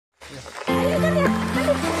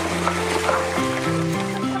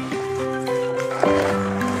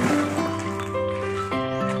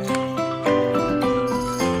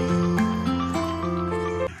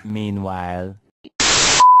Meanwhile,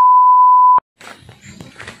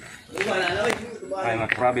 ay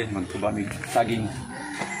magprabe, magtuba ng saging.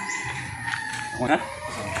 Ako na?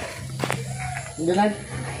 Ganun.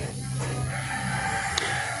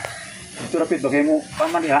 Ito rapid, bagay mo,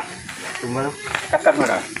 paman niya. Tumalo. Kakat mo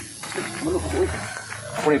na.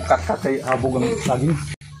 Ako rin kakat ay abog ang saging.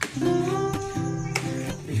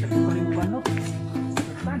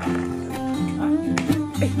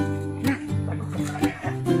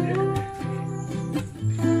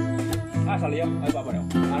 Saliyam, ay baba daw.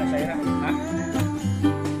 Ano sa'yo na? Ha?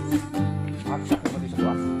 Makaksak mo pati sa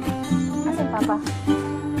tuwa. Asan papa?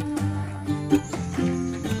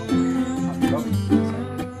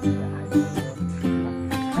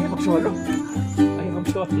 Ay, magsolo. Ay,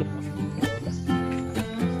 magsolo.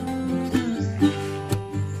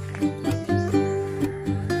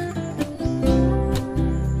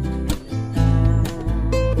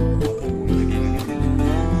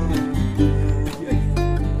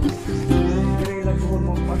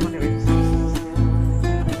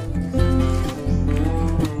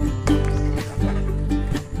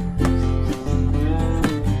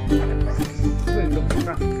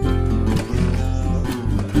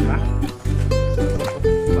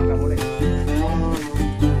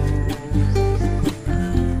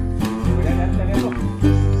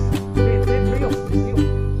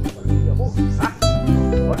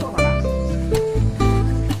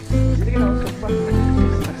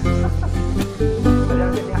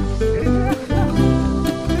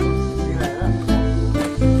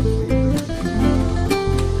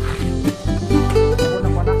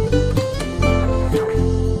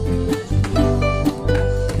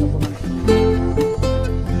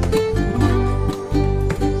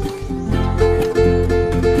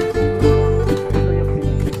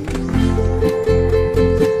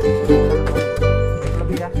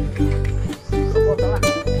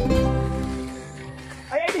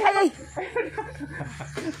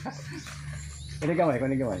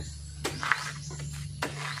 Kunin gamay.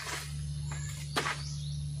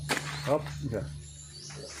 Hop, bisa.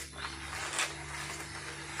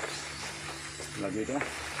 Lagi itu lah.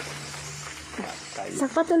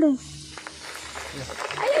 Sakpa tuloy.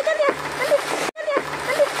 Ayo, dali.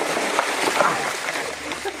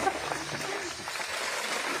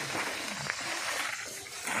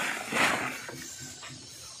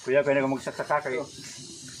 Kuya, kaya na magsakaka kayo.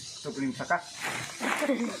 Tupuling saka.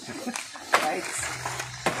 Right.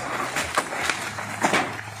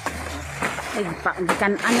 Ay,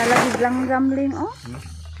 kan ana lagi langgam ling, oh.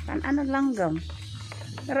 Kan ana langgam.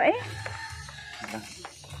 Pero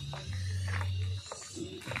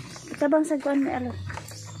kita bang sagwan ni alot.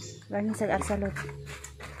 Bangin sag arsalot.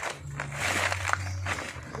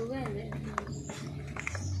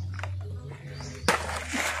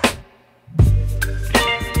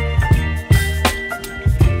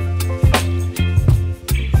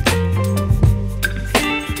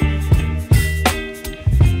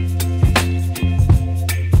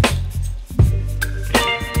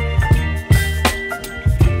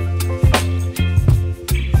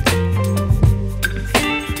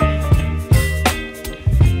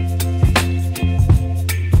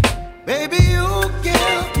 Baby, you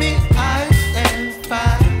give me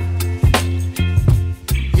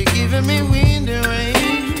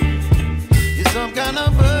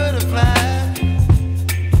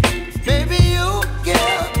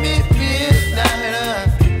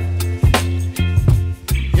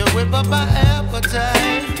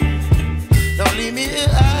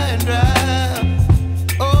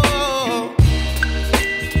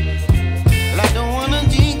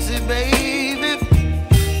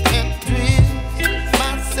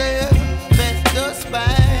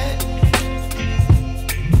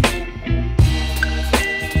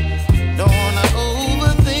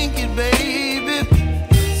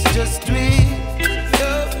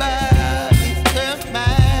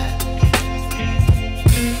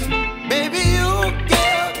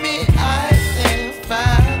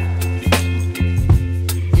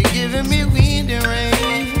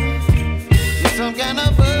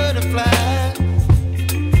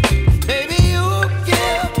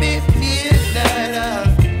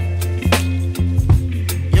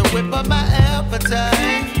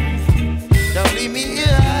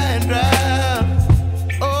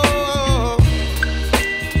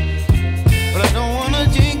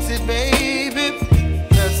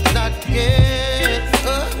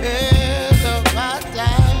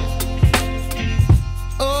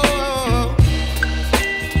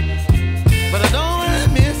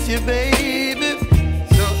baby.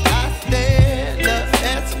 So I stand up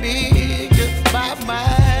and speak just my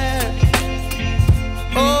mind.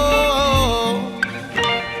 Oh,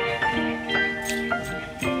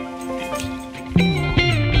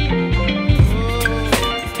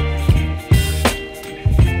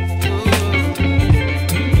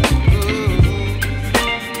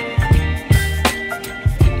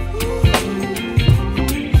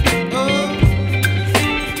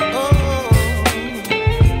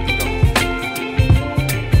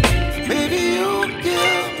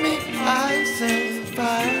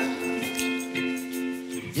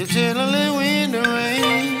 you're chilling in the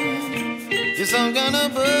rain. You're some kind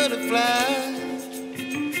of butterfly.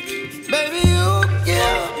 Baby, you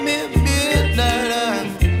give me midnight.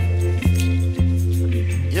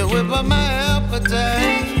 You whip up my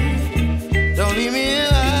appetite. Don't leave me here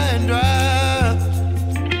high and dry.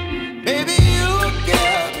 Baby, you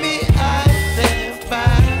give me ice and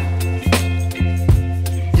fire.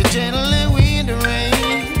 You're channeling wind and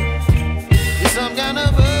rain. You're some kind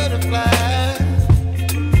of butterfly.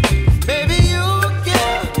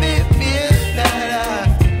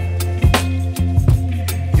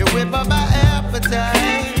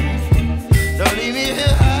 Don't leave me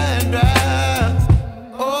here high and dry.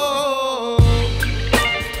 Oh,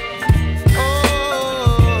 oh,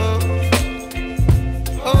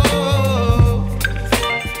 oh,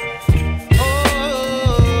 oh,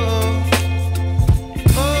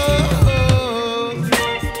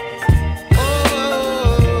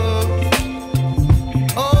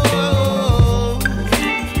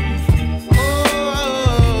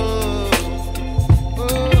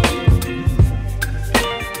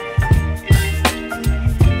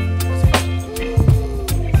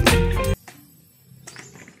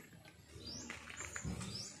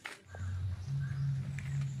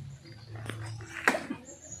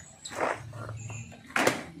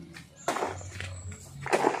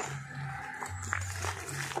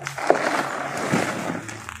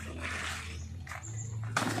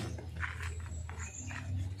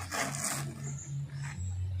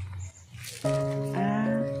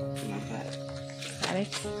 Tarik.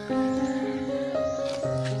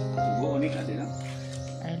 Buo ni ada lang.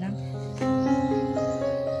 Ay lang.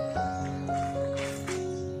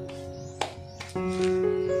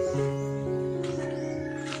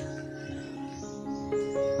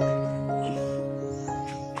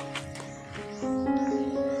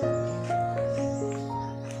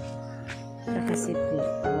 Nakasipi.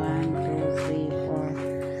 1, 2, 3, 4,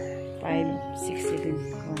 5, 6, 7.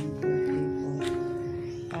 1, 2, 3, 4,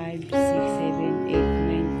 5, 6, 7, 8,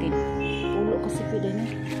 9, 10. Pulo kasi pwede na.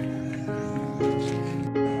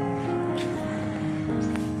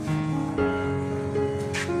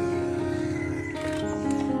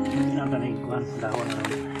 Hindi na tanay kuhan dahon na.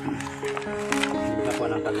 Hindi ka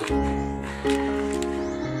kuhan ang talo.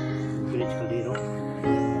 Bilis ka dito.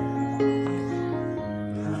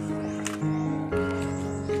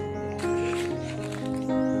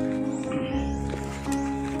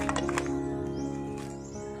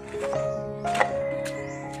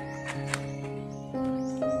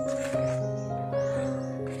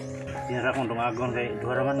 Tinara kong dungagon kay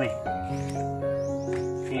dua raman may.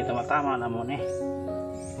 Ini tama-tama namun eh.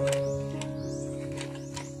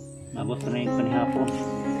 Mabot ko na yung panihapon.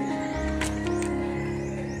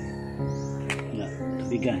 Ya,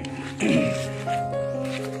 bigan.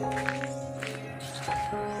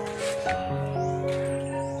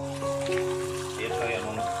 Iya, saya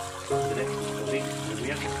mau. Sudah, tubig,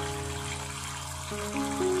 tubig.